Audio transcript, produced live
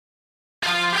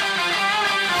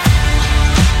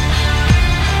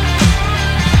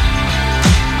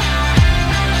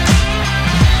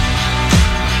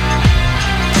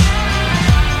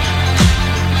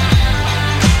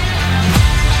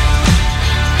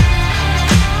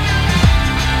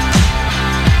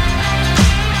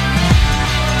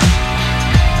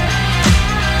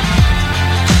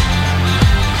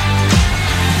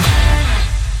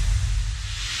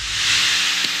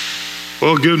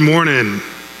Well, good morning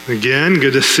again.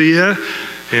 Good to see you.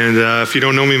 And if you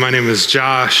don't know me, my name is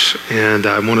Josh, and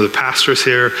I'm one of the pastors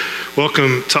here.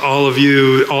 Welcome to all of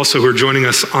you also who are joining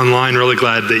us online. Really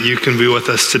glad that you can be with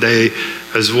us today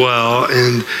as well.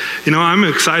 And, you know, I'm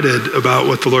excited about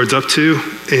what the Lord's up to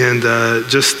and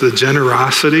just the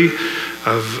generosity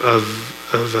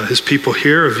of his people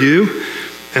here, of you.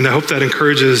 And I hope that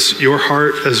encourages your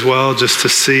heart as well, just to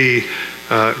see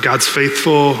God's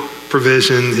faithful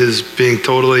provision, his being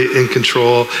totally in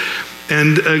control.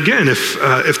 And again,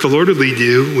 if the Lord would lead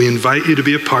you, we invite you to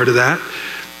be a part of that.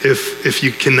 If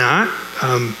you cannot,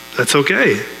 that's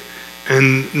okay.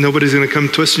 And nobody's going to come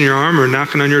twisting your arm or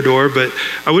knocking on your door, but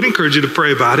I would encourage you to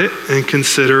pray about it and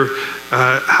consider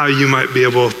how you might be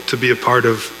able to be a part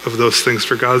of those things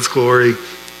for God's glory,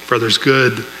 for others'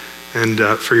 good, and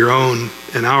for your own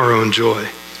and our own joy.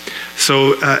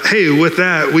 So, hey, with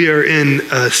that, we are in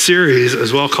a series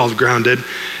as well called Grounded,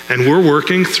 and we're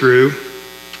working through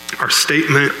our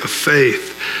statement of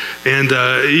faith. And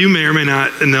you may or may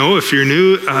not know, if you're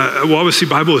new, Wabasee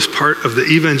Bible is part of the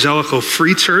Evangelical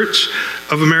Free Church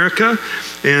of America.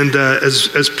 And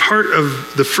as part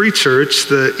of the Free Church,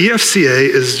 the EFCA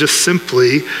is just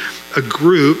simply a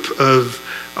group of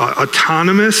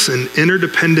autonomous and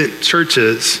interdependent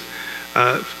churches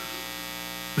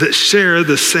that share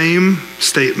the same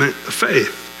statement of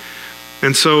faith.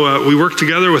 And so we work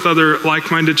together with other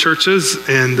like-minded churches,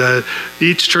 and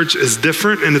each church is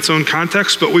different in its own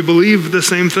context, but we believe the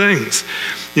same things.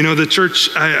 You know, the church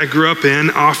I grew up in,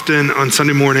 often on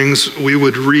Sunday mornings, we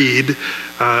would read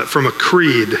from a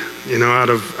creed, you know, out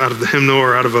of the hymnal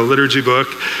or out of a liturgy book,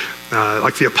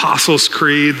 like the Apostles'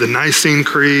 Creed, the Nicene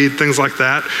Creed, things like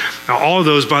that. Now, all of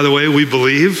those, by the way, we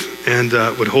believe and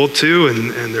would hold to,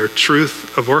 and they're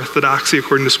truth of orthodoxy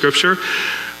according to Scripture.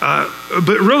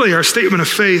 But really, our statement of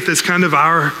faith is kind of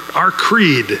our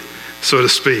creed, so to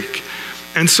speak.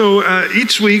 And so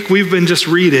each week, we've been just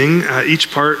reading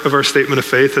each part of our statement of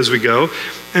faith as we go.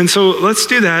 And so let's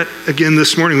do that again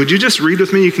this morning. Would you just read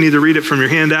with me? You can either read it from your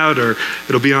handout or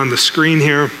it'll be on the screen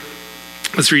here.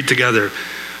 Let's read together.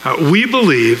 We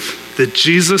believe that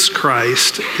Jesus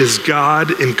Christ is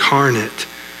God incarnate,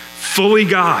 fully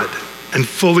God and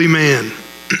fully man,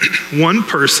 one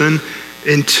person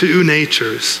in two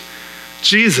natures.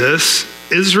 Jesus,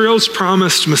 Israel's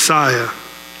promised Messiah,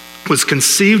 was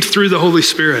conceived through the Holy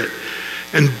Spirit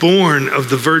and born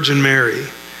of the Virgin Mary.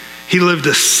 He lived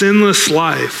a sinless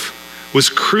life,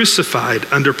 was crucified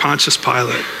under Pontius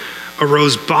Pilate,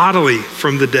 arose bodily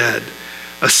from the dead,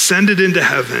 ascended into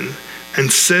heaven, and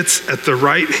sits at the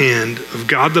right hand of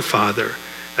God the Father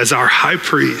as our high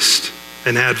priest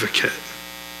and advocate.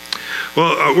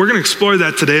 Well, we're going to explore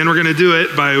that today, and we're going to do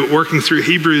it by working through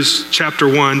Hebrews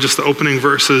chapter 1, just the opening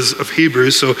verses of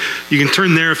Hebrews. So you can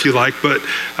turn there if you like. But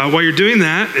while you're doing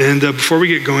that, and before we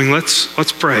get going,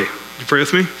 let's pray. You pray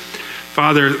with me?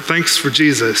 Father, thanks for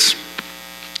Jesus.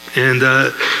 And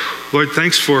Lord,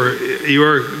 thanks for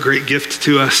your great gift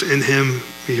to us in him,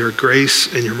 your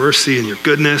grace and your mercy and your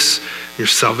goodness, your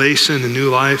salvation and new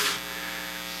life.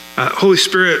 Holy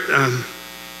Spirit,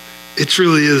 it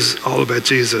truly is all about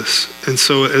Jesus. And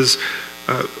so as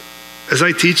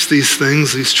I teach these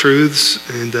things, these truths,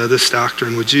 and this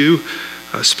doctrine, would you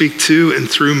speak to and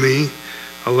through me?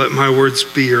 I'll let my words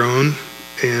be your own.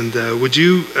 And would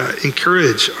you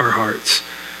encourage our hearts,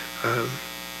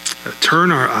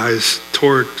 turn our eyes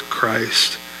toward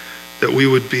Christ, that we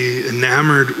would be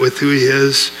enamored with who he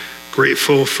is,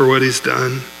 grateful for what he's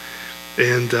done,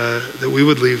 and that we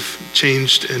would leave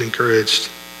changed and encouraged.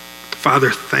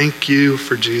 Father, thank you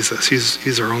for Jesus.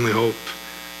 He's our only hope.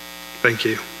 Thank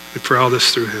you. We pray all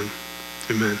this through him.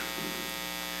 Amen.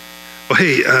 Well,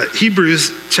 hey,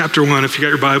 Hebrews chapter 1, if you got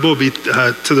your Bible, it'll be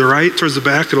to the right, towards the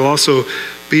back. It'll also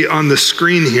be on the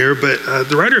screen here. But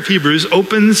the writer of Hebrews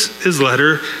opens his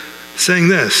letter saying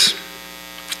this: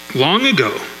 long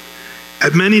ago,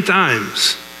 at many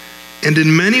times, and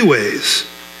in many ways,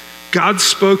 God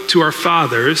spoke to our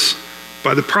fathers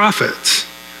by the prophets.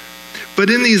 But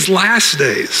in these last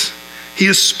days, he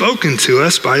has spoken to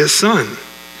us by his Son,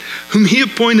 whom he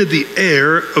appointed the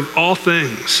heir of all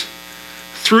things,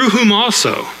 through whom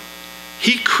also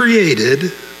he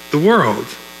created the world.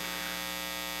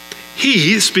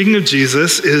 He, speaking of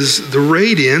Jesus, is the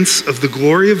radiance of the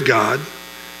glory of God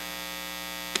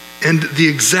and the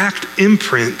exact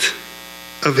imprint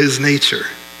of his nature.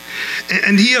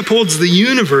 And he upholds the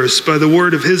universe by the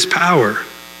word of his power.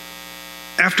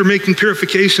 After making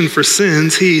purification for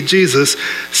sins, he, Jesus,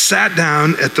 sat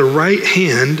down at the right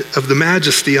hand of the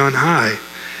Majesty on high,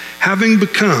 having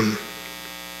become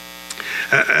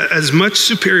as much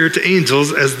superior to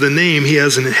angels as the name he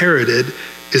has inherited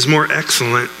is more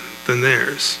excellent than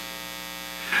theirs.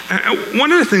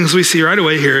 One of the things we see right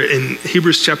away here in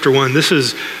Hebrews chapter 1, this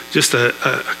is just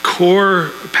a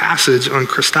core passage on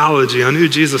Christology, on who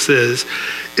Jesus is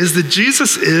that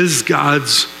Jesus is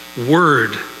God's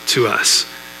word to us.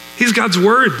 He's God's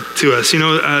word to us.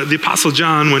 The Apostle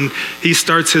John, when he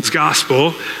starts his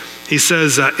gospel, he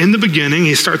says, in the beginning,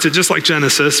 he starts it just like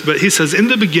Genesis, but he says, in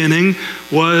the beginning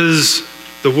was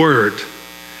the Word.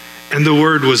 And the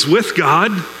Word was with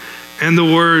God, and the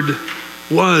Word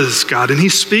was God. And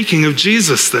he's speaking of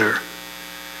Jesus there.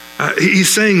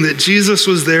 He's saying that Jesus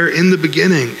was there in the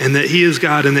beginning, and that he is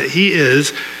God, and that he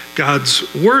is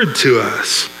God's word to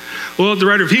us. Well, the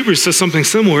writer of Hebrews says something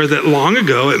similar, that long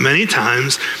ago, at many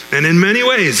times, and in many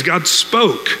ways, God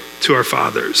spoke to our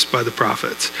fathers by the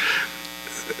prophets.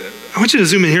 I want you to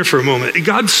zoom in here for a moment.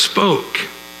 God spoke.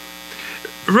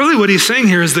 Really what he's saying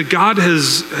here is that God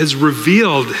has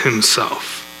revealed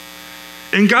himself.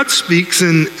 And God speaks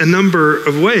in a number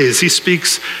of ways. He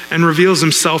speaks and reveals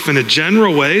himself in a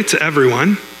general way to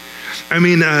everyone.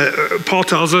 Paul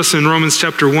tells us in Romans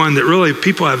chapter 1 that really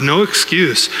people have no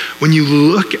excuse when you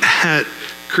look at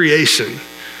creation,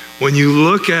 when you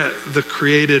look at the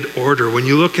created order, when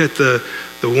you look at the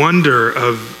wonder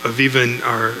of even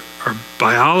our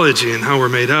biology and how we're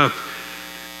made up,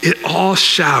 it all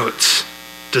shouts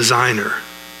designer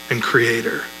and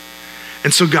creator.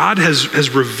 And so God has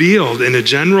revealed in a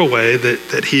general way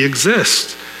that he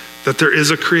exists, that there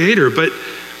is a creator. But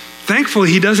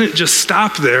thankfully, he doesn't just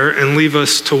stop there and leave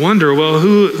us to wonder, well,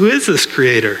 who is this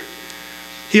creator?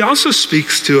 He also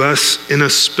speaks to us in a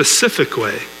specific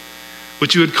way,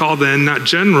 which you would call then not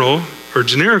general or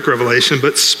generic revelation,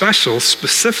 but special,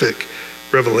 specific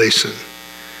revelation.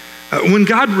 When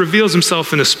God reveals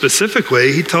himself in a specific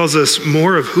way, he tells us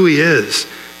more of who he is,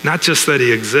 not just that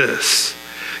he exists.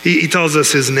 He tells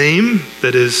us his name,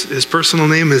 that his personal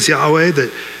name is Yahweh,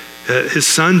 that his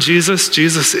son,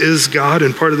 Jesus is God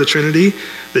and part of the Trinity,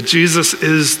 that Jesus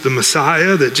is the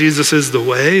Messiah, that Jesus is the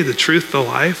way, the truth, the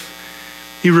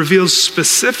life. He reveals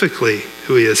specifically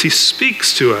who he is. He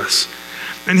speaks to us,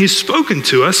 and he's spoken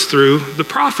to us through the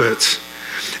prophets.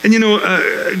 And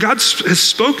God has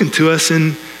spoken to us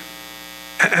in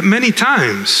many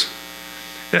times.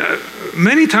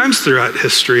 Many times throughout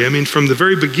history. From the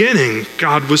very beginning,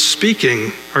 God was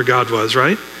speaking, or God was,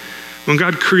 right? When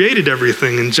God created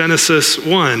everything in Genesis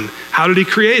 1, how did he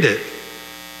create it?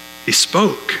 He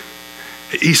spoke.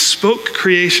 He spoke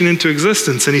creation into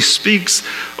existence, and he speaks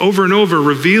over and over,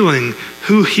 revealing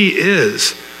who he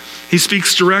is. He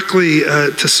speaks directly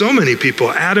to so many people,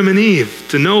 Adam and Eve,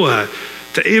 to Noah,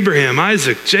 to Abraham,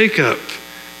 Isaac, Jacob,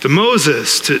 to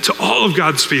Moses, to all of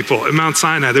God's people at Mount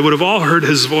Sinai. They would have all heard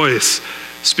his voice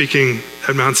speaking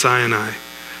at Mount Sinai.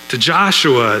 To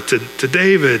Joshua, to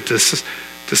David, to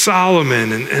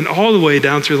Solomon, and all the way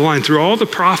down through the line, through all the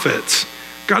prophets.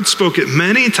 God spoke it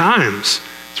many times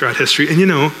throughout history. And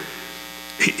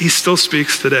he still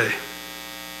speaks today.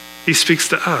 He speaks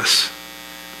to us.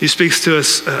 He speaks to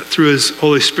us through his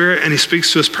Holy Spirit, and he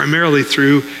speaks to us primarily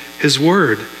through his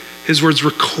word. His word's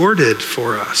recorded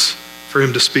for us, for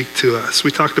him to speak to us.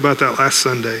 We talked about that last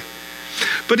Sunday.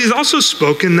 But he's also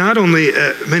spoken not only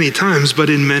many times, but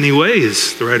in many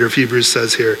ways, the writer of Hebrews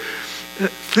says here.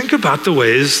 Think about the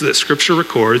ways that Scripture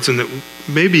records, and that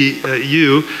maybe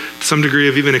you, to some degree,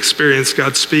 have even experienced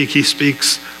God speak. He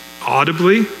speaks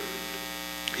audibly.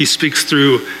 He speaks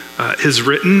through his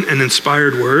written and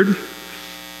inspired word.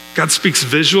 God speaks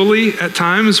visually at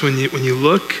times when you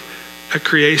look at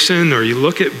creation or you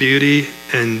look at beauty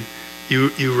and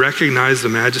you recognize the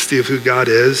majesty of who God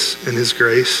is and his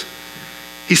grace.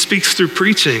 He speaks through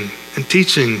preaching and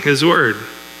teaching his word.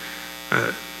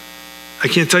 I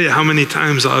can't tell you how many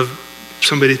times I'll have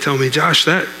somebody tell me, Josh,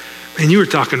 you were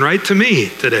talking right to me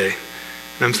today.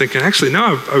 And I'm thinking, actually,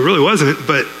 no, I really wasn't,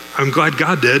 but I'm glad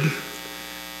God did.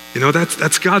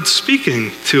 That's God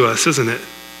speaking to us, isn't it?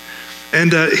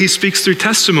 And he speaks through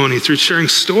testimony, through sharing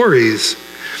stories.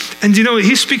 And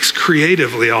he speaks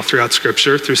creatively all throughout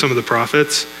Scripture, through some of the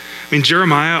prophets.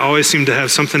 Jeremiah always seemed to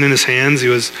have something in his hands. He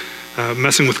was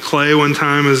messing with clay one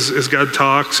time as God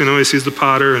talks. He sees the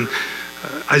potter. And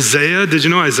Isaiah, did you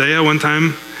know Isaiah one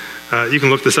time? You can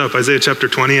look this up, Isaiah chapter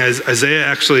 20. Isaiah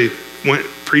actually went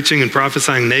preaching and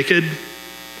prophesying naked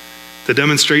to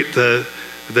demonstrate the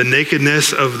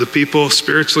nakedness of the people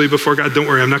spiritually before God. Don't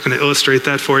worry, I'm not going to illustrate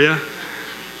that for you.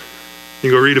 You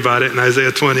can go read about it in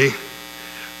Isaiah 20.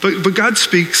 But God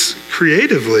speaks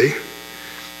creatively,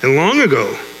 and long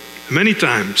ago, many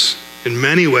times, in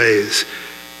many ways.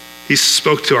 He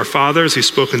spoke to our fathers, he's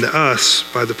spoken to us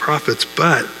by the prophets,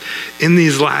 but in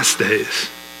these last days,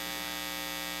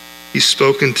 He's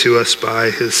spoken to us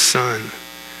by his Son.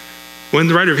 When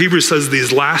the writer of Hebrews says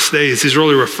these last days, he's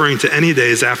really referring to any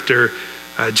days after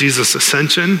Jesus'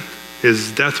 ascension,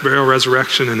 his death, burial,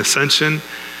 resurrection, and ascension,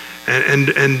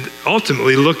 and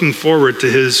ultimately looking forward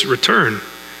to his return.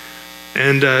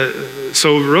 And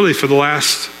so really for the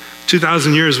last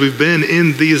 2,000 years, we've been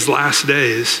in these last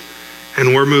days,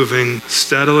 and we're moving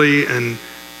steadily and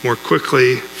more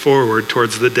quickly forward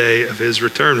towards the day of his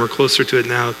return. We're closer to it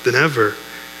now than ever.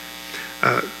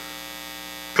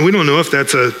 And we don't know if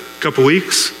that's a couple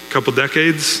weeks, a couple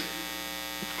decades,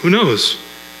 who knows?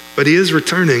 But he is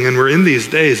returning, and we're in these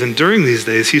days, and during these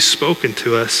days, he's spoken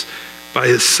to us by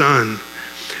his Son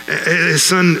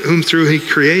whom through he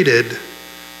created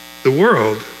the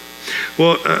world.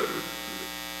 Well,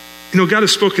 God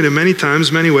has spoken in many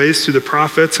times, many ways, through the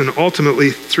prophets and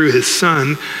ultimately through his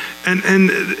Son. And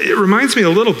it reminds me a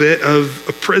little bit of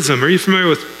a prism. Are you familiar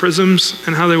with prisms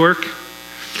and how they work?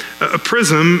 A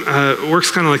prism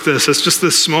works kind of like this. It's just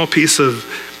this small piece of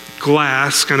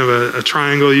glass, kind of a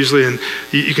triangle usually, and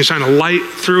you can shine a light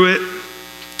through it.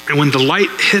 And when the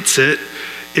light hits it,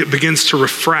 it begins to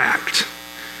refract.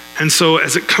 And so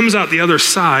as it comes out the other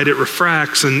side, it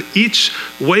refracts, and each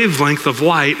wavelength of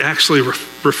light actually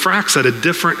refracts at a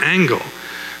different angle.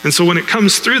 And so when it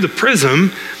comes through the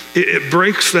prism, it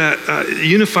breaks that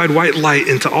unified white light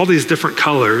into all these different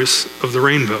colors of the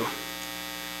rainbow.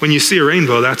 When you see a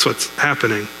rainbow, that's what's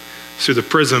happening through the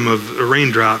prism of the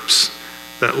raindrops,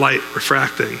 that light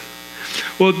refracting.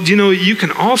 Well, you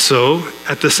can also,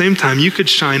 at the same time, you could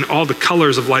shine all the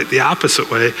colors of light the opposite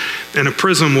way, and a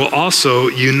prism will also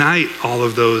unite all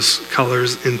of those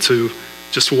colors into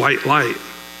just white light.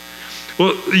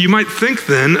 Well, you might think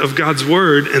then of God's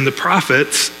word and the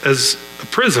prophets as a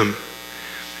prism.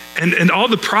 And all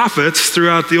the prophets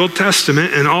throughout the Old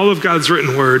Testament and all of God's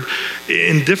written word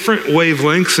in different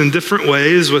wavelengths, in different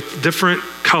ways, with different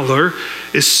color,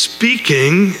 is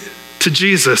speaking to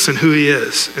Jesus and who he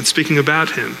is and speaking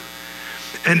about him.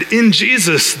 And in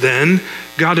Jesus then,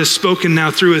 God has spoken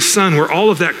now through his Son, where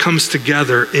all of that comes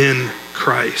together in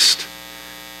Christ.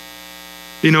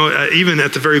 Even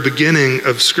at the very beginning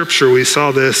of Scripture, we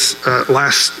saw this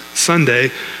last Sunday.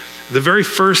 The very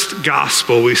first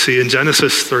gospel we see in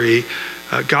Genesis 3,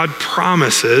 God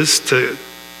promises to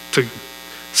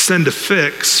send a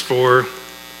fix for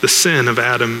the sin of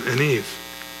Adam and Eve.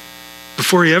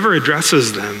 Before he ever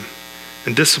addresses them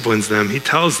and disciplines them, he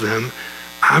tells them,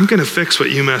 I'm going to fix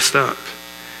what you messed up.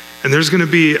 And there's going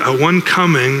to be one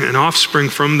coming, an offspring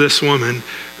from this woman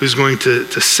who's going to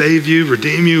save you,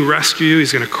 redeem you, rescue you.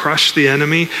 He's going to crush the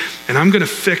enemy. And I'm going to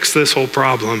fix this whole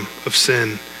problem of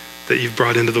sin that you've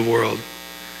brought into the world.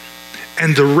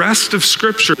 And the rest of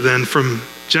Scripture then from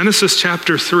Genesis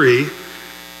chapter 3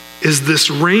 is this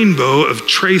rainbow of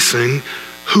tracing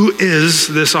who is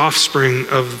this offspring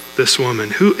of this woman?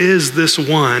 Who is this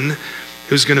one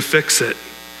who's going to fix it?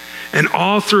 And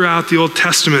all throughout the Old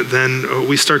Testament then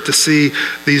we start to see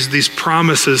these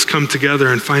promises come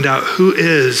together and find out who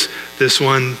is this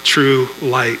one true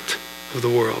light of the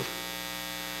world.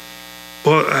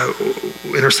 Well,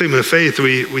 in our statement of faith,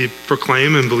 we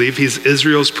proclaim and believe he's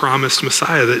Israel's promised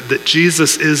Messiah, that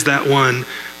Jesus is that one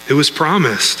who was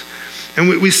promised. And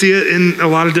we see it in a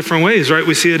lot of different ways, right?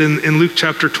 We see it in Luke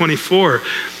chapter 24.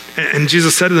 And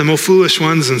Jesus said to them, O foolish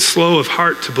ones and slow of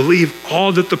heart to believe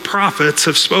all that the prophets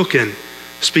have spoken,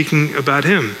 speaking about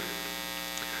him.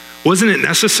 Wasn't it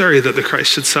necessary that the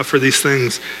Christ should suffer these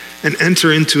things and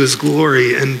enter into his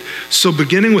glory? And so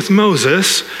beginning with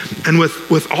Moses and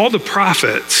with all the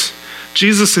prophets,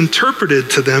 Jesus interpreted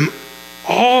to them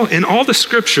in all the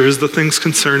scriptures the things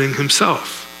concerning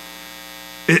himself.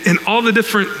 In all the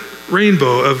different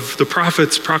rainbow of the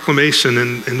prophet's proclamation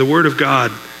and the word of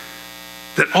God,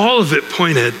 that all of it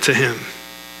pointed to him.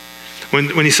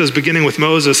 When he says beginning with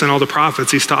Moses and all the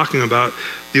prophets, he's talking about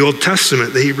the Old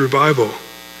Testament, the Hebrew Bible.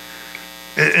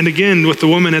 And again, with the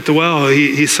woman at the well,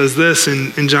 he says this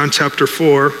in John chapter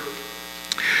 4. To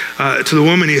the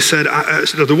woman,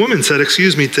 the woman said,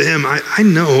 to him, I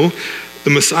know the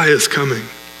Messiah is coming,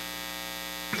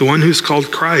 the one who's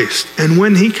called Christ. And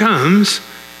when he comes,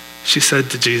 she said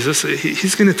to Jesus,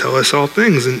 he's going to tell us all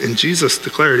things. And Jesus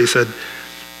declared, he said,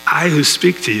 I who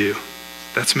speak to you,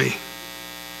 that's me.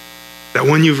 That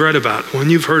one you've read about, one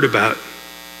you've heard about,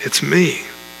 it's me.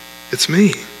 It's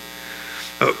me.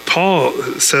 Paul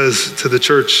says to the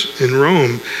church in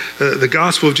Rome, the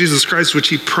gospel of Jesus Christ, which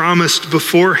he promised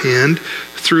beforehand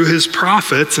through his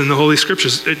prophets in the Holy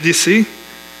Scriptures. Do you see?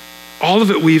 All of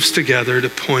it weaves together to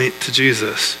point to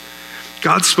Jesus.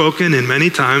 God's spoken in many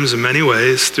times, in many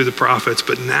ways through the prophets,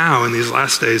 but now in these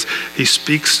last days, he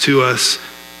speaks to us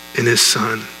in his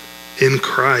Son. in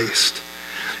Christ.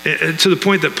 And to the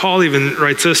point that Paul even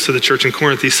writes this to the church in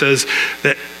Corinth. He says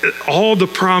that all the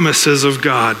promises of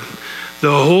God,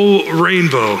 the whole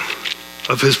rainbow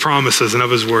of his promises and of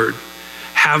his word,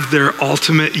 have their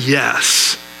ultimate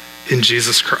yes in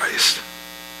Jesus Christ.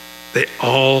 They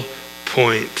all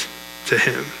point to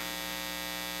him.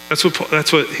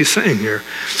 That's what he's saying here.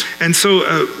 And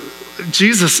so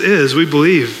Jesus is, we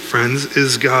believe, friends,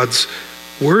 is God's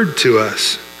word to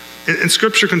us. And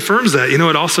Scripture confirms that.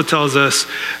 It also tells us,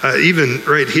 even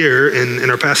right here in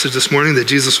our passage this morning, that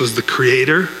Jesus was the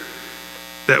creator.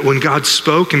 That when God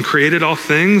spoke and created all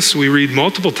things, we read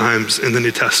multiple times in the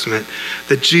New Testament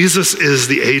that Jesus is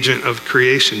the agent of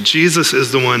creation. Jesus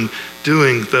is the one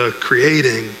doing the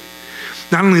creating.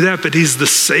 Not only that, but he's the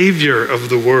Savior of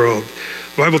the world.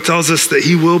 The Bible tells us that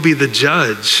he will be the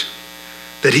judge,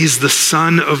 that he's the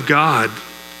Son of God,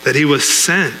 that he was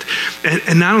sent.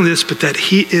 And not only this, but that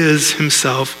he is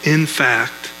himself, in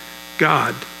fact,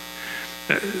 God.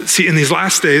 See, in these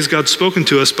last days, God's spoken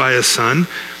to us by his Son,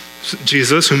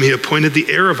 Jesus, whom he appointed the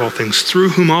heir of all things, through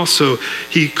whom also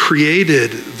he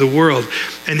created the world.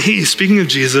 And he, speaking of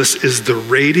Jesus, is the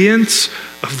radiance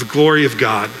of the glory of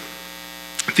God,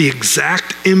 the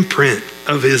exact imprint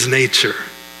of his nature.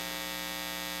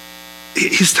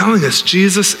 He's telling us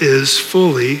Jesus is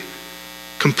fully,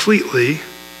 completely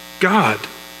God.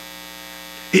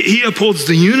 He upholds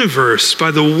the universe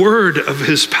by the word of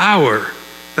his power.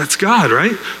 That's God,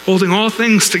 right? Holding all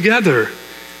things together.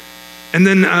 And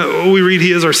then we read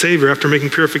he is our Savior. After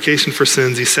making purification for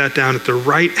sins, he sat down at the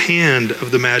right hand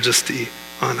of the Majesty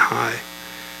on high.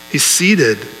 He's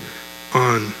seated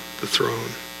on the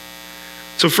throne.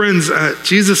 So friends,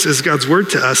 Jesus is God's word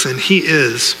to us, and he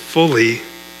is fully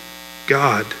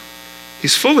God.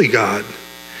 He's fully God.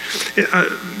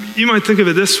 You might think of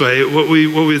it this way. What we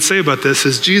would say about this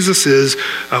is Jesus is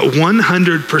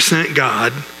 100%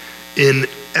 God in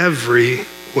every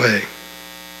way.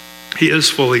 He is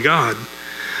fully God.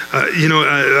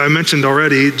 I mentioned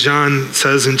already, John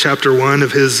says in chapter 1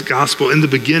 of his gospel, in the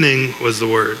beginning was the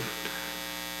Word.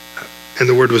 And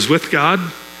the Word was with God,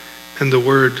 and the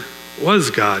Word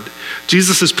was God.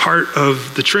 Jesus is part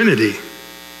of the Trinity.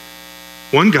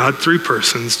 One God, three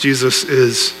persons. Jesus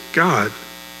is God.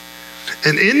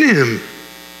 And in him,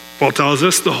 Paul tells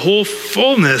us, the whole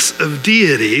fullness of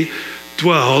deity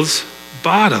dwells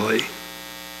bodily.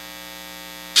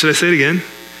 Should I say it again?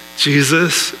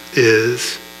 Jesus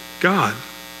is God.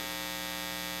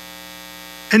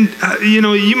 And,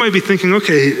 you might be thinking,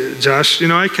 okay, Josh,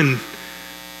 I can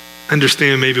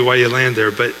understand maybe why you land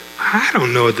there, but I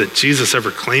don't know that Jesus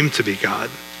ever claimed to be God.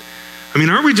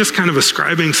 Aren't we just kind of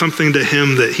ascribing something to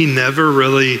him that he never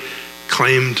really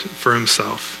claimed for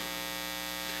himself?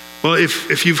 Well,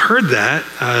 if you've heard that,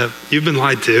 you've been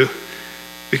lied to,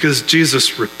 because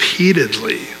Jesus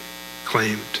repeatedly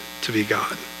claimed to be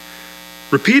God.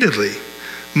 Repeatedly,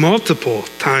 multiple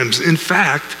times. In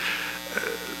fact,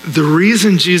 the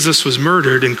reason Jesus was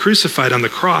murdered and crucified on the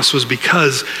cross was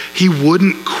because he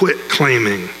wouldn't quit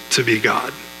claiming to be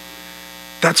God.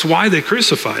 That's why they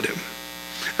crucified him.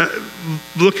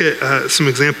 Look at some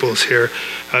examples here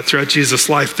throughout Jesus'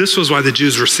 life. This was why the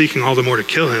Jews were seeking all the more to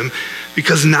kill him,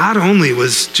 because not only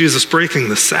was Jesus breaking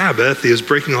the Sabbath, he was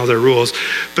breaking all their rules,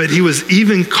 but he was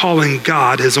even calling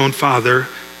God, his own Father,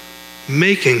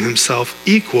 making himself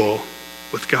equal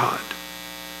with God.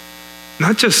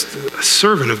 Not just a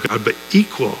servant of God, but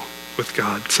equal with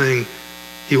God, saying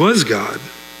he was God.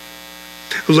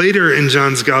 Later in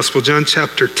John's gospel, John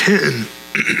chapter 10,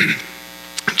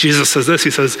 Jesus says this,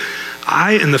 he says,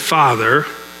 I and the Father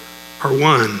are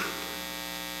one.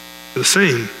 They're the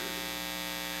same.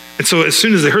 And so as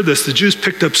soon as they heard this, the Jews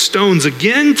picked up stones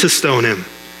again to stone him.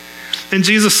 And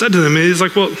Jesus said to them, he's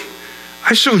like, well,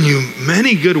 I've shown you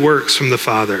many good works from the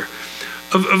Father.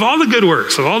 Of all the good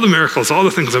works, of all the miracles, all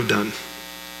the things I've done,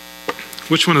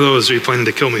 which one of those are you planning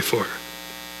to kill me for?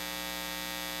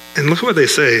 And look at what they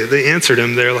say. They answered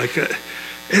him. They're like,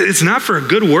 it's not for a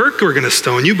good work we're going to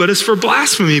stone you, but it's for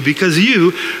blasphemy, because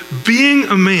you, being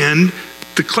a man,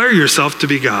 declare yourself to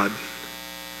be God.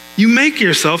 You make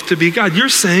yourself to be God. You're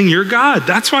saying you're God.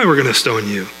 That's why we're going to stone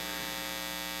you.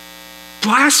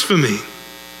 Blasphemy.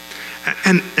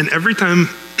 And every time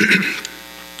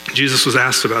Jesus was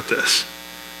asked about this,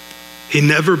 he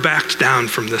never backed down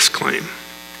from this claim.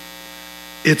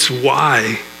 It's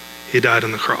why he died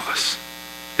on the cross.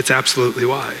 It's absolutely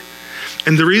why.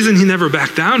 And the reason he never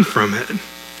backed down from it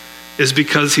is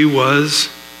because he was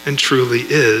and truly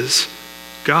is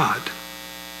God.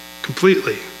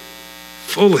 Completely.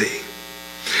 Fully.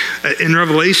 In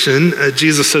Revelation,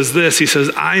 Jesus says this. He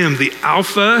says, I am the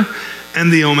Alpha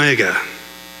and the Omega,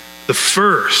 the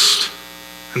first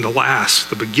and the last,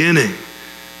 the beginning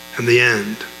and the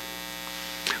end.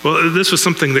 Well, this was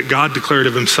something that God declared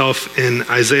of himself in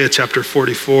Isaiah chapter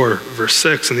 44, verse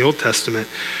 6 in the Old Testament,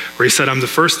 where he said, I'm the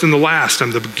first and the last,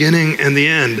 I'm the beginning and the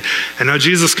end. And now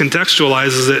Jesus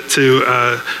contextualizes it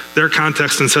to their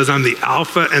context and says, I'm the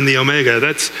Alpha and the Omega.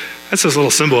 That's this little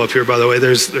symbol up here, by the way.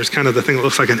 There's kind of the thing that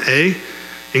looks like an A.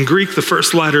 In Greek, the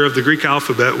first letter of the Greek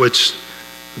alphabet, which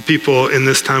people in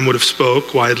this time would have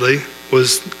spoke widely,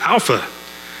 was Alpha.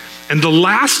 And the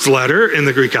last letter in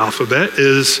the Greek alphabet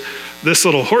is this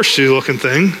little horseshoe looking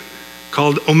thing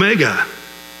called Omega.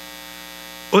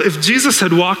 Well, if Jesus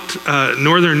had walked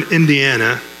northern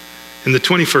Indiana in the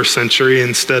 21st century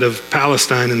instead of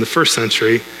Palestine in the first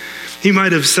century, he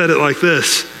might have said it like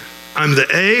this: I'm the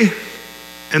A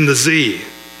and the Z.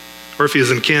 Or if he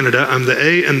was in Canada, I'm the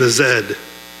A and the Z.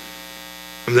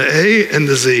 I'm the A and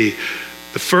the Z,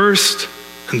 the first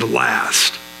and the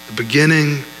last, the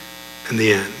beginning and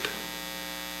the end.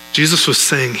 Jesus was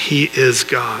saying he is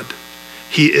God.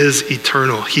 He is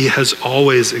eternal. He has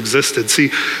always existed. See,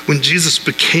 when Jesus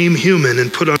became human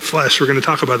and put on flesh, we're going to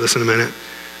talk about this in a minute,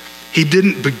 he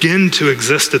didn't begin to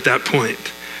exist at that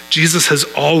point. Jesus has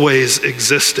always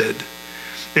existed.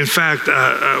 In fact,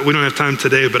 we don't have time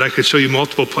today, but I could show you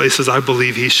multiple places I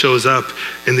believe he shows up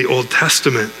in the Old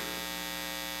Testament.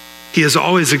 He has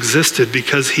always existed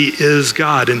because he is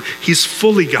God, and he's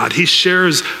fully God. He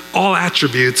shares all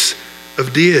attributes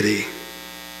of deity.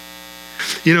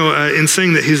 You know, in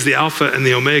saying that he's the Alpha and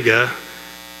the Omega,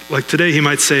 like today he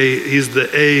might say he's the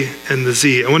A and the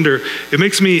Z. I wonder,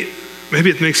 maybe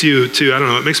it makes you too, I don't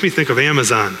know, it makes me think of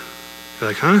Amazon. You're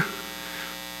like, huh?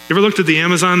 You ever looked at the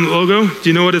Amazon logo? Do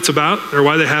you know what it's about or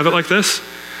why they have it like this?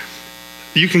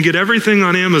 You can get everything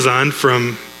on Amazon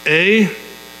from A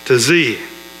to Z,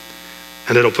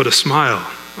 and it'll put a smile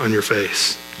on your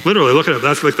face. Literally, look it up.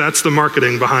 That's the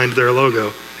marketing behind their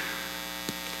logo.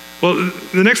 Well,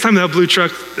 the next time that blue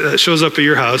truck shows up at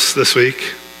your house this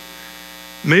week,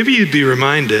 maybe you'd be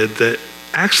reminded that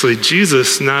actually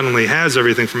Jesus not only has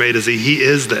everything from A to Z, he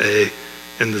is the A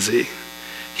and the Z.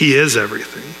 He is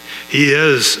everything. He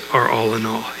is our all in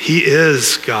all. He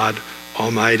is God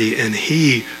Almighty, and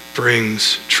he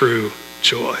brings true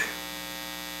joy.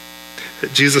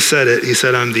 Jesus said it. He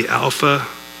said, I'm the Alpha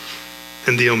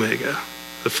and the Omega,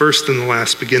 the first and the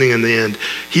last, beginning and the end.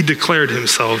 He declared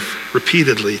himself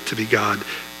repeatedly to be God,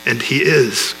 and he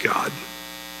is God.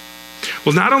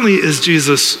 Well, not only is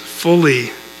Jesus fully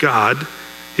God,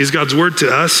 he's God's word to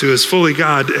us who is fully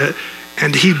God,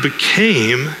 and he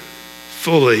became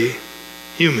fully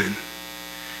human.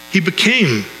 He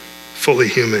became fully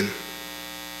human.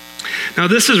 Now,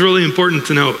 this is really important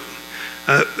to note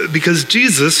because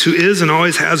Jesus, who is and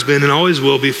always has been and always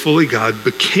will be fully God,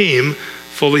 became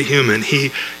fully human.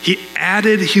 He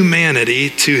added humanity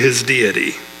to his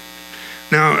deity.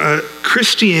 Now,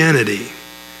 Christianity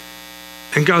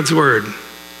and God's word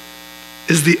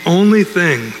is the only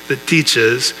thing that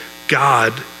teaches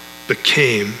God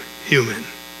became human.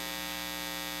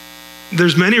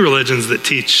 There's many religions that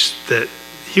teach that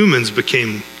humans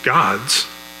became gods,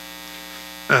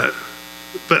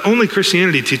 but only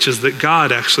Christianity teaches that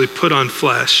God actually put on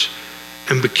flesh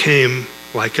and became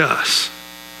like us.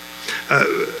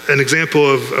 An example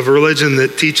of a religion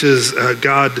that teaches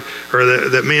God, or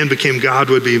that man became God,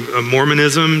 would be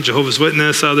Mormonism, Jehovah's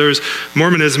Witness, others.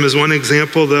 Mormonism is one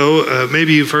example, though.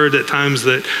 Maybe you've heard at times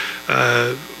that,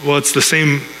 it's the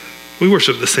same, we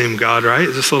worship the same God, right?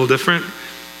 Is this a little different?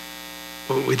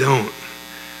 Well, we don't.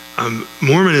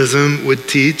 Mormonism would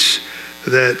teach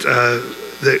that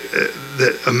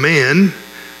a man,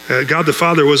 God the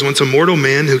Father, was once a mortal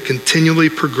man who continually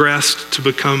progressed to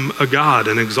become a God,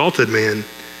 an exalted man.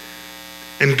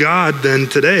 And God then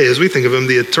today, as we think of him,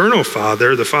 the eternal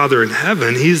Father, the Father in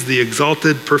heaven, he's the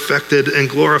exalted, perfected, and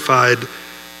glorified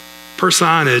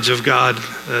personage of God,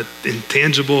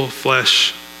 intangible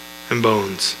flesh and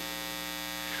bones.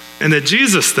 And that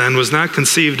Jesus then was not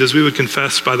conceived, as we would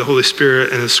confess, by the Holy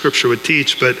Spirit and as Scripture would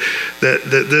teach, but that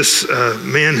this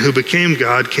man who became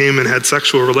God came and had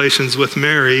sexual relations with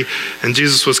Mary, and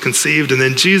Jesus was conceived. And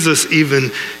then Jesus even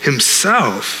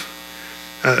himself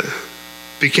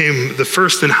became the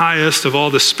first and highest of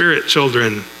all the spirit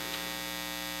children.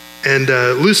 And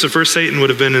Lucifer, Satan,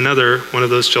 would have been another one of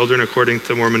those children, according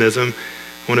to Mormonism,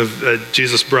 one of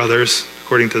Jesus' brothers,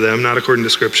 according to them, not according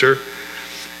to Scripture.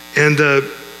 And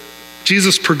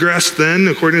Jesus progressed then,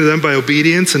 according to them, by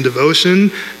obedience and devotion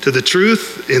to the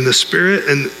truth in the spirit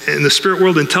and in the spirit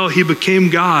world until he became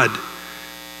God.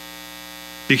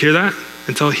 Do you hear that?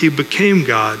 Until he became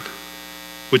God,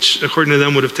 which according to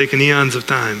them would have taken eons of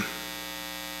time.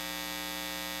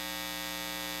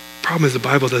 problem is the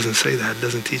Bible doesn't say that. It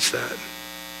doesn't teach that.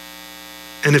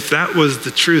 And if that was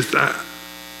the truth,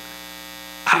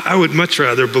 I would much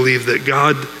rather believe that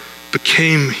God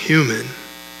became human,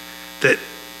 that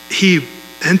he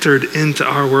entered into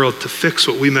our world to fix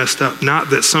what we messed up, not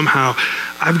that somehow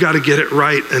I've got to get it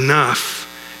right enough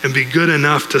and be good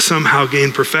enough to somehow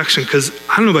gain perfection. Because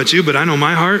I don't know about you, but I know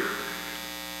my heart,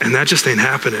 and that just ain't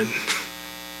happening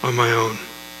on my own.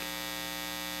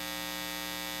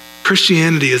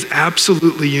 Christianity is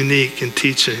absolutely unique in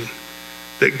teaching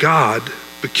that God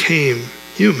became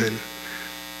human.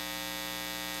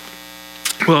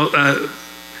 Well,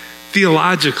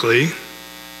 theologically,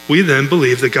 we then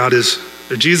believe that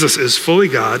Jesus is fully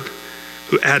God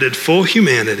who added full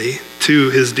humanity to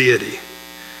his deity.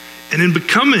 And in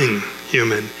becoming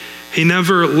human, he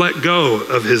never let go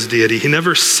of his deity. He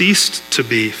never ceased to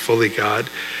be fully God.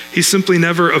 He simply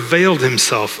never availed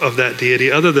himself of that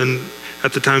deity other than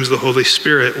at the times the Holy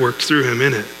Spirit worked through him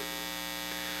in it.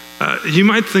 You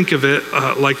might think of it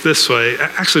like this way.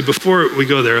 Actually, before we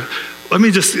go there, let me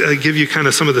just give you kind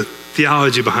of some of the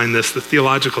theology behind this, the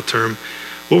theological term.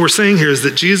 What we're saying here is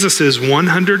that Jesus is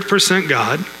 100%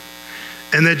 God,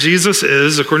 and that Jesus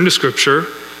is, according to Scripture,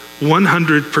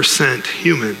 100%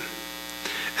 human.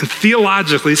 And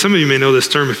theologically, some of you may know this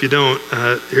term. If you don't,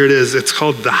 here it is. It's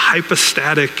called the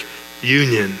hypostatic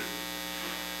union.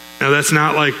 Now, that's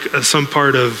not like some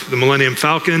part of the Millennium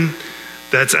Falcon.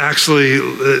 That's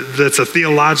a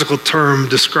theological term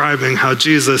describing how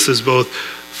Jesus is both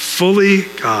fully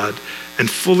God and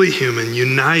fully human,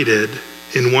 united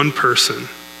in one person.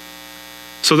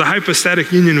 So the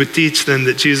hypostatic union would teach then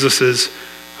that Jesus is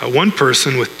one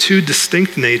person with two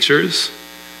distinct natures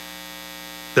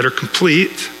that are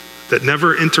complete, that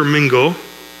never intermingle,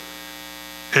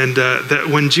 and that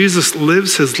when Jesus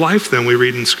lives his life, then we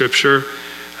read in Scripture,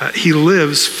 he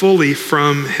lives fully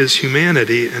from his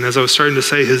humanity. And as I was starting to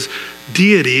say, his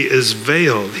deity is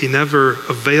veiled. He never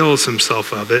avails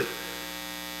himself of it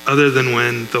other than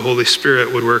when the Holy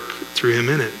Spirit would work through him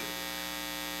in it.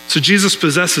 So Jesus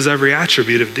possesses every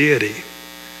attribute of deity,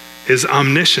 his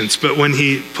omniscience. But when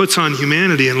he puts on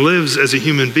humanity and lives as a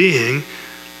human being,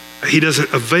 he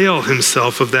doesn't avail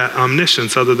himself of that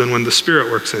omniscience other than when the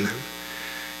Spirit works in him.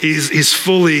 He's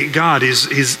fully God.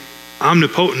 He's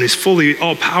omnipotent. He's fully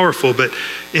all-powerful. But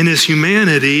in his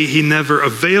humanity, he never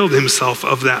availed himself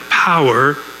of that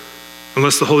power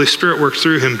unless the Holy Spirit worked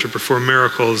through him to perform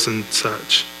miracles and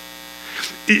such.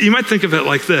 You might think of it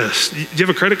like this. Do you have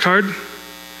a credit card?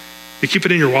 You keep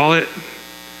it in your wallet?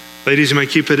 Ladies, you might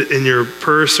keep it in your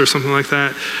purse or something like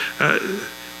that.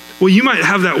 Well, you might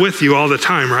have that with you all the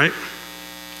time, right?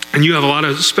 And you have a lot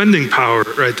of spending power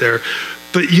right there.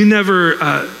 But you never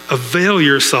avail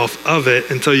yourself of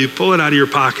it until you pull it out of your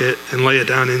pocket and lay it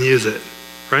down and use it,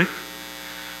 right?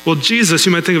 Well, Jesus,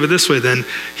 you might think of it this way then.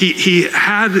 He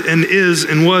had and is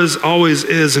and was, always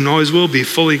is and always will be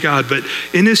fully God. But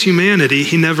in his humanity,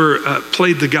 he never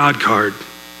played the God card.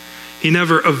 He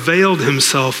never availed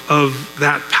himself of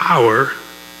that power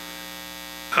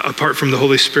apart from the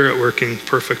Holy Spirit working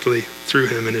perfectly through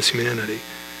him in his humanity.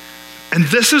 And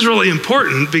this is really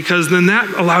important because then that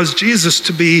allows Jesus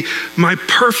to be my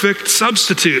perfect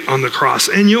substitute on the cross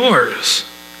and yours.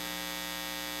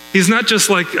 He's not just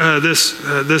like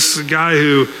this guy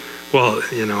who,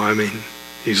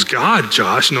 he's God,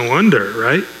 Josh, no wonder,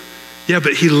 right? Yeah,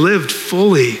 but he lived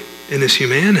fully in his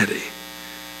humanity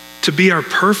to be our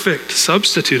perfect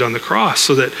substitute on the cross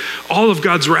so that all of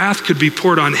God's wrath could be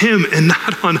poured on him and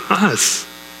not on us.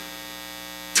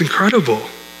 It's incredible.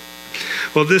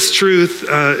 Well, this truth,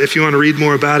 if you want to read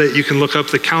more about it, you can look up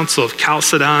the Council of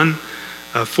Chalcedon,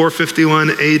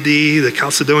 451 AD, the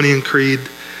Chalcedonian Creed.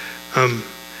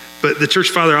 But the church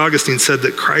father Augustine said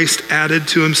that Christ added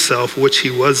to himself which he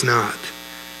was not,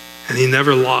 and he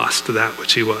never lost that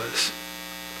which he was.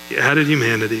 He added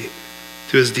humanity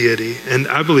to his deity, and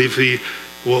I believe he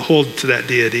will hold to that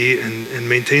deity and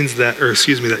maintains that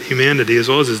humanity as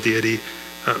well as his deity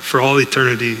for all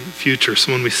eternity future.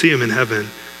 So when we see him in heaven,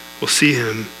 we'll see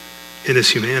him in his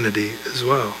humanity as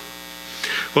well.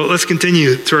 Well, let's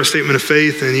continue to our statement of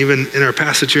faith, and even in our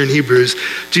passage here in Hebrews,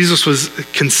 Jesus was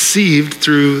conceived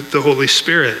through the Holy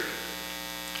Spirit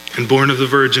and born of the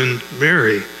Virgin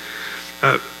Mary.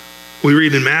 We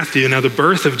read in Matthew, now the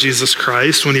birth of Jesus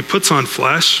Christ, when he puts on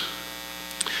flesh,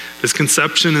 his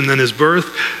conception and then his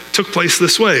birth took place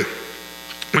this way.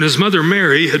 When his mother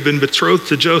Mary had been betrothed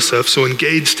to Joseph, so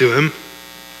engaged to him,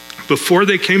 before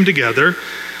they came together,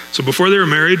 so before they were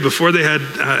married, before they had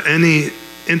any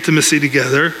intimacy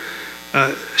together,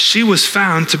 she was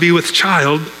found to be with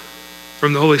child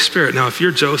from the Holy Spirit. Now, if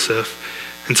you're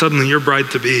Joseph and suddenly your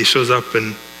bride-to-be shows up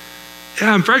and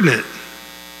Yeah, I'm pregnant.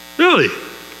 Really?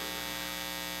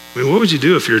 I mean, what would you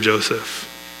do if you're Joseph?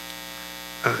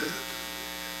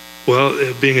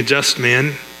 Well, being a just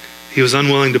man, he was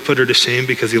unwilling to put her to shame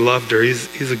because he loved her.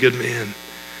 He's a good man.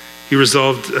 He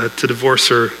resolved to divorce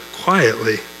her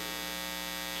quietly.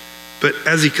 But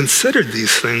as he considered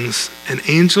these things, an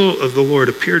angel of the Lord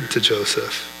appeared to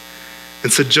Joseph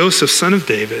and said, Joseph, son of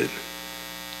David,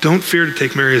 don't fear to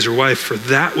take Mary as your wife, for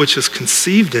that which is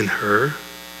conceived in her,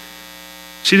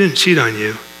 she didn't cheat on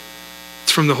you.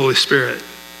 It's from the Holy Spirit.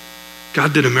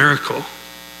 God did a miracle.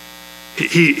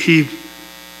 He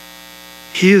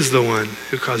is the one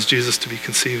who caused Jesus to be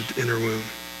conceived in her womb.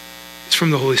 It's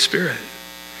from the Holy Spirit.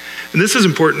 And this is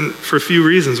important for a few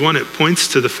reasons. One, it points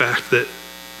to the fact that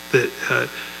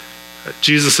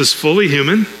Jesus is fully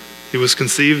human. He was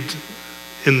conceived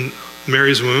in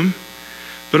Mary's womb.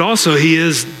 But also he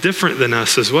is different than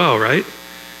us as well, right?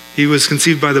 He was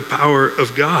conceived by the power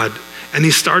of God. And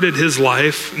he started his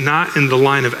life not in the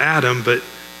line of Adam, but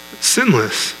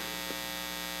sinless.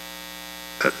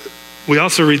 We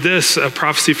also read this, a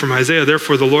prophecy from Isaiah,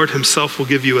 therefore the Lord himself will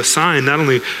give you a sign. Not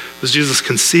only was Jesus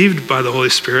conceived by the Holy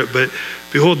Spirit, but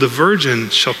behold, the virgin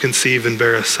shall conceive and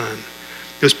bear a son.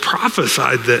 It was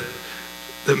prophesied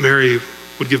that Mary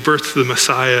would give birth to the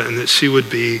Messiah and that she would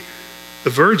be the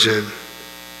virgin.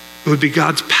 It would be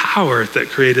God's power that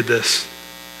created this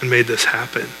and made this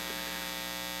happen.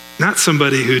 Not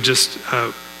somebody who just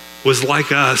was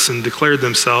like us and declared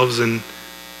themselves to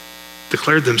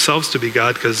be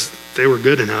God because they were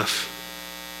good enough.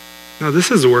 No,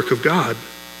 this is the work of God.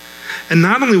 And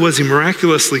not only was he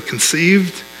miraculously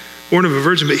conceived, born of a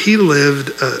virgin, but he lived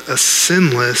a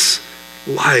sinless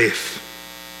life.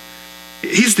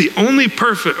 He's the only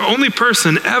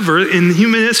person ever in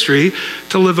human history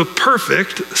to live a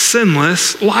perfect,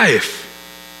 sinless life.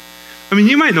 I mean,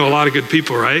 you might know a lot of good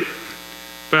people, right?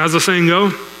 But how's the saying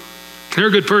go? They're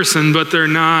a good person, but they're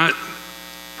not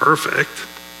perfect.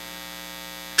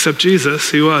 Except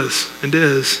Jesus, he was and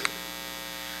is.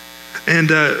 And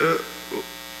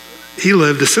he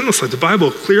lived a sinless life. The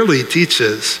Bible clearly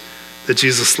teaches that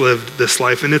Jesus lived this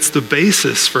life, and it's the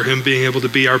basis for him being able to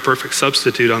be our perfect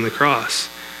substitute on the cross.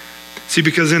 See,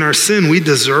 because in our sin, we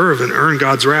deserve and earn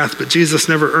God's wrath, but Jesus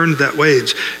never earned that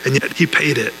wage, and yet he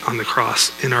paid it on the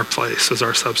cross in our place as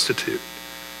our substitute.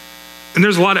 And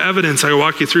there's a lot of evidence I will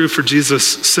walk you through for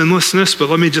Jesus' sinlessness, but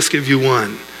let me just give you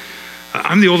one.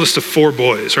 I'm the oldest of 4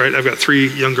 boys, right? I've got 3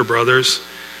 younger brothers,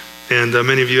 and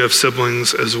many of you have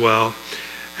siblings as well.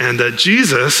 And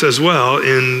Jesus as well,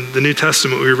 in the New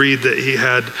Testament, we read that he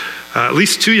had at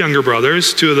least 2 younger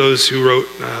brothers, 2 of those who wrote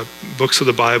books of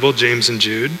the Bible, James and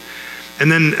Jude.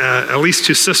 And then at least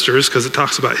 2 sisters, because it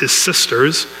talks about his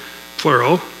sisters,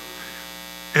 plural.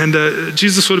 And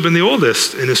Jesus would have been the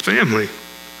oldest in his family.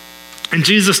 And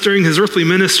Jesus, during his earthly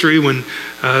ministry, when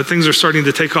things are starting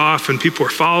to take off and people are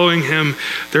following him,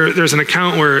 there's an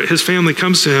account where his family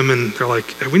comes to him and they're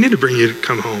like, hey, we need to bring you to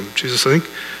come home. Jesus, I think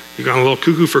you've gone a little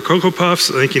cuckoo for Cocoa Puffs.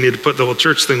 I think you need to put the whole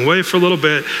church thing away for a little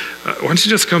bit. Why don't you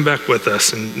just come back with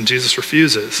us? And Jesus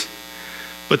refuses.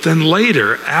 But then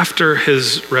later, after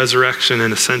his resurrection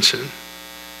and ascension,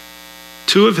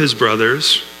 2 of his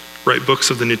brothers write books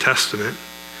of the New Testament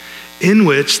in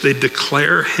which they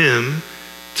declare him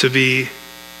to be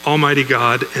Almighty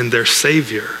God and their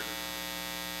Savior.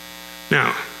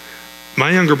 Now,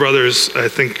 my younger brothers, I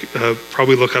think,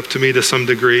 probably look up to me to some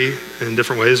degree in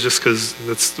different ways just because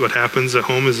that's what happens at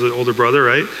home as an older brother,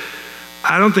 right?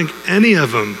 I don't think any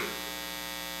of them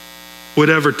would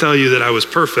ever tell you that I was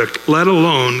perfect, let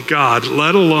alone God,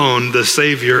 let alone the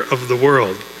Savior of the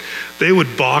world. They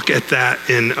would balk at that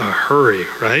in a hurry,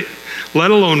 right?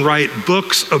 Let alone write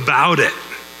books about it.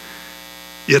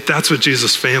 Yet that's what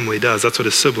Jesus' family does. That's what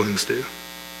his siblings do.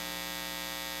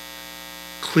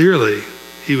 Clearly,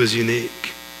 he was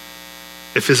unique.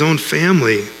 If his own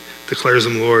family declares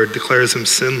him Lord, declares him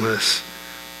sinless,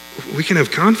 we can have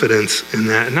confidence in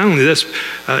that. And not only this,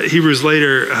 Hebrews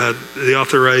later, the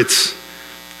author writes,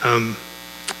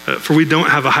 for we don't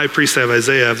have a high priest. I have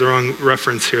Isaiah. I have the wrong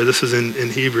reference here. This is in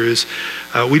Hebrews.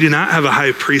 We do not have a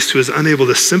high priest who is unable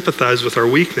to sympathize with our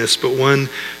weakness, but one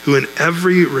who in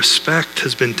every respect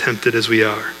has been tempted as we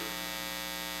are.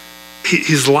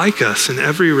 He's like us in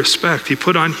every respect. He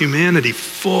put on humanity,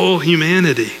 full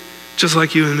humanity, just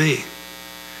like you and me.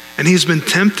 And he's been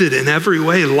tempted in every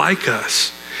way like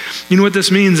us. You know what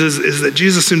this means is that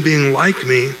Jesus, in being like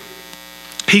me,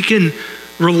 he can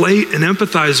relate and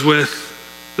empathize with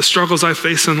the struggles I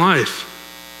face in life.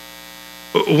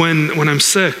 When I'm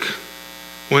sick,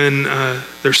 when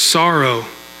there's sorrow,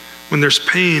 when there's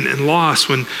pain and loss,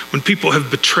 when people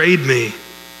have betrayed me,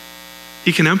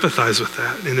 He can empathize with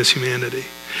that in his humanity.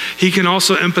 He can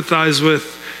also empathize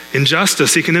with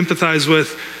injustice. He can empathize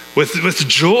with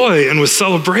joy and with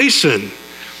celebration.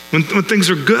 When things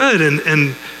are good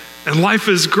and life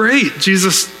is great,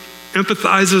 Jesus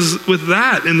empathizes with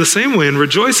that in the same way and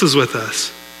rejoices with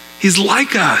us. He's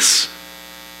like us.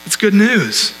 It's good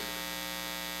news.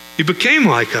 He became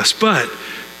like us, but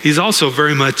he's also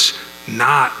very much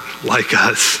not like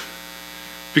us.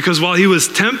 Because while he was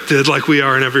tempted like we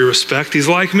are in every respect, he's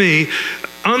like me.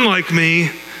 Unlike me,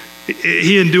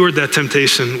 he endured that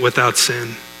temptation without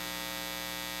sin.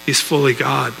 He's fully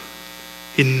God.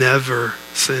 He never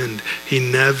sinned. He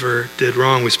never did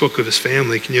wrong. We spoke of his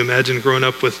family. Can you imagine growing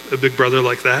up with a big brother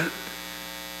like that?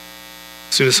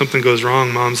 As soon as something goes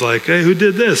wrong, mom's like, hey, who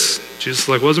did this? Jesus is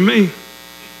like, wasn't me.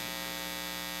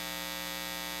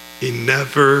 He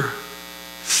never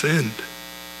sinned.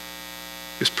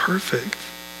 He was perfect.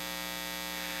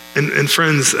 And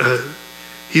friends,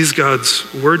 he's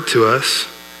God's word to us.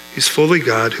 He's fully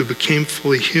God who became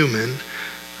fully human.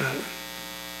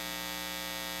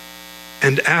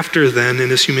 And after then, in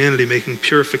his humanity, making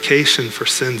purification for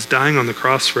sins, dying on the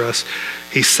cross for us,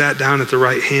 he sat down at the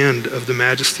right hand of the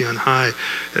Majesty on high.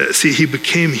 See, he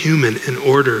became human in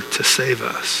order to save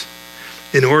us,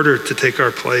 in order to take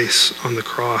our place on the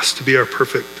cross, to be our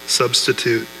perfect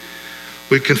substitute.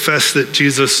 We confess that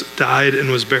Jesus died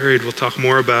and was buried. We'll talk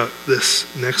more about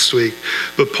this next week.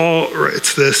 But Paul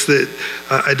writes this, that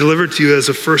I delivered to you as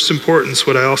of first importance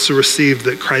what I also received,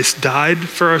 that Christ died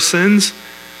for our sins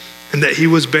and that he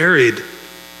was buried.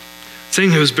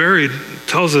 Saying he was buried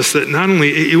tells us that not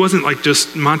only, he wasn't like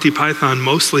just Monty Python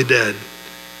mostly dead.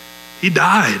 He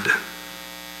died.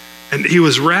 And he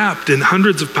was wrapped in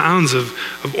hundreds of pounds of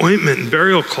ointment and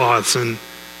burial cloths and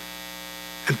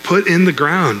put in the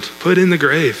ground, put in the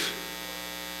grave.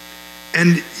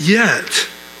 And yet,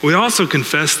 we also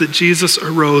confess that Jesus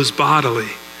arose bodily.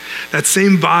 That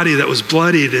same body that was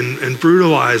bloodied and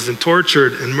brutalized and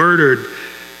tortured and murdered,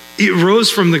 it rose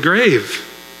from the grave.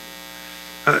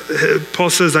 Paul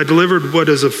says, I delivered what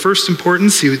is of first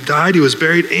importance. He died, he was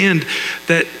buried, and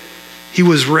that he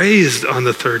was raised on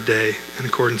the third day in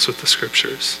accordance with the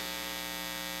scriptures.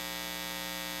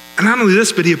 And not only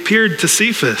this, but he appeared to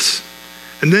Cephas.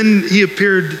 And then he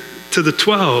appeared to the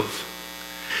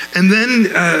 12. And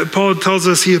then Paul tells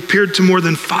us he appeared to more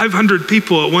than 500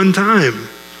 people at one time.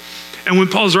 And when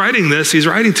Paul's writing this, he's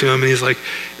writing to them and he's like,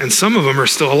 and some of them are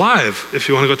still alive if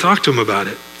you want to go talk to them about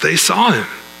it. They saw him.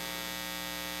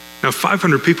 Now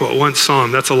 500 people at once saw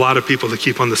him. That's a lot of people to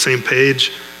keep on the same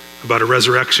page about a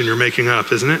resurrection you're making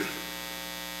up, isn't it?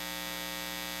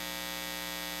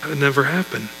 That would never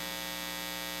happen.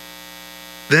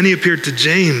 Then he appeared to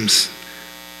James,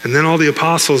 and then all the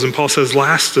apostles, and Paul says,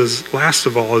 last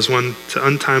of all, as one to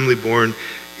untimely born,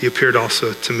 he appeared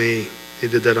also to me. He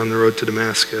did that on the road to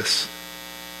Damascus.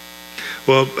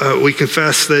 Well, we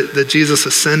confess that Jesus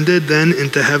ascended then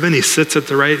into heaven. He sits at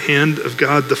the right hand of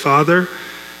God the Father.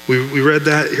 We read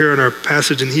that here in our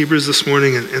passage in Hebrews this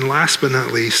morning. And last but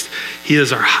not least, he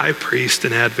is our high priest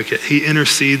and advocate. He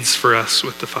intercedes for us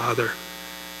with the Father.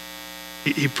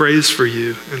 He prays for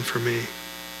you and for me.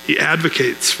 He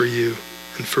advocates for you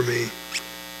and for me.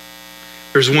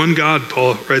 There's one God,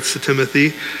 Paul writes to Timothy,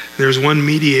 and there's one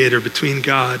mediator between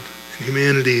God and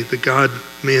humanity, the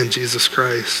God-man, Jesus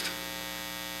Christ.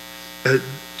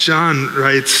 John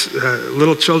writes,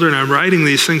 little children, I'm writing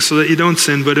these things so that you don't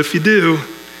sin, but if you do,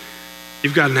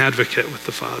 you've got an advocate with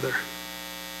the Father.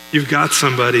 You've got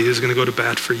somebody who's going to go to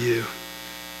bat for you.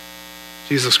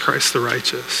 Jesus Christ the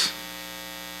righteous.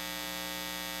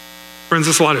 Friends,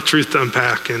 there's a lot of truth to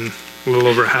unpack in a little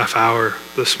over a half hour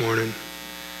this morning.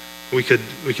 We could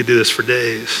do this for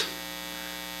days.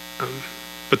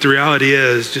 But the reality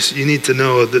is, just you need to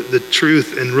know that the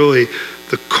truth and really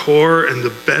the core and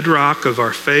the bedrock of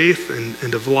our faith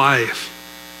and of life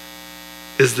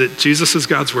is that Jesus is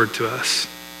God's word to us.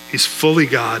 He's fully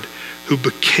God who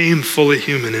became fully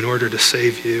human in order to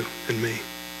save you and me.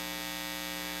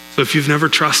 So if you've never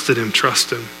trusted him,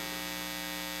 trust him.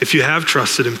 If you have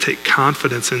trusted him, take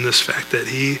confidence in this fact that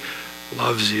he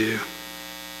loves you.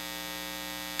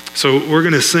 So we're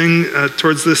going to sing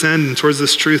towards this end and towards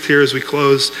this truth here as we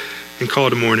close and call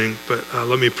it a morning. But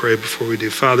let me pray before we do.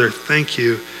 Father, thank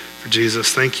you for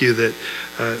Jesus. Thank you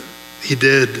that he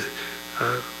did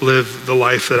live the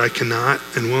life that I cannot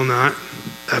and will not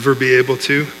ever be able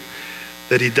to.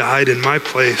 That he died in my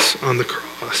place on the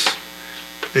cross.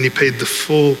 And he paid the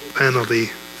full penalty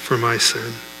for my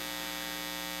sin.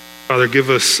 Father, give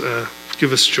us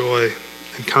joy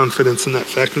and confidence in that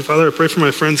fact. And Father, I pray for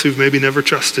my friends who've maybe never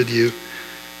trusted you,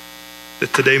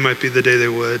 that today might be the day they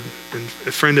would. And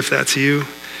friend, if that's you,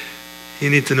 You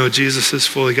need to know Jesus is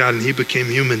fully God and he became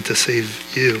human to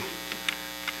save you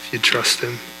if you trust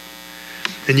him.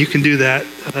 And you can do that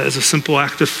as a simple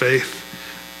act of faith.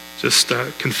 Just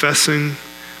confessing,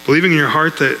 believing in your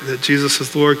heart that Jesus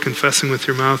is the Lord, confessing with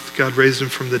your mouth God raised him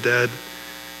from the dead,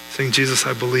 saying, Jesus,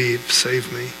 I believe,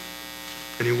 save me.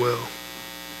 And he will.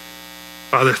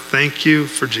 Father, thank you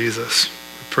for Jesus.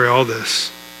 We pray all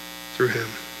this through him.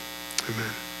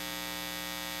 Amen.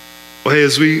 Well, hey,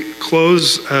 as we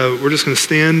close, we're just going to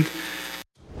stand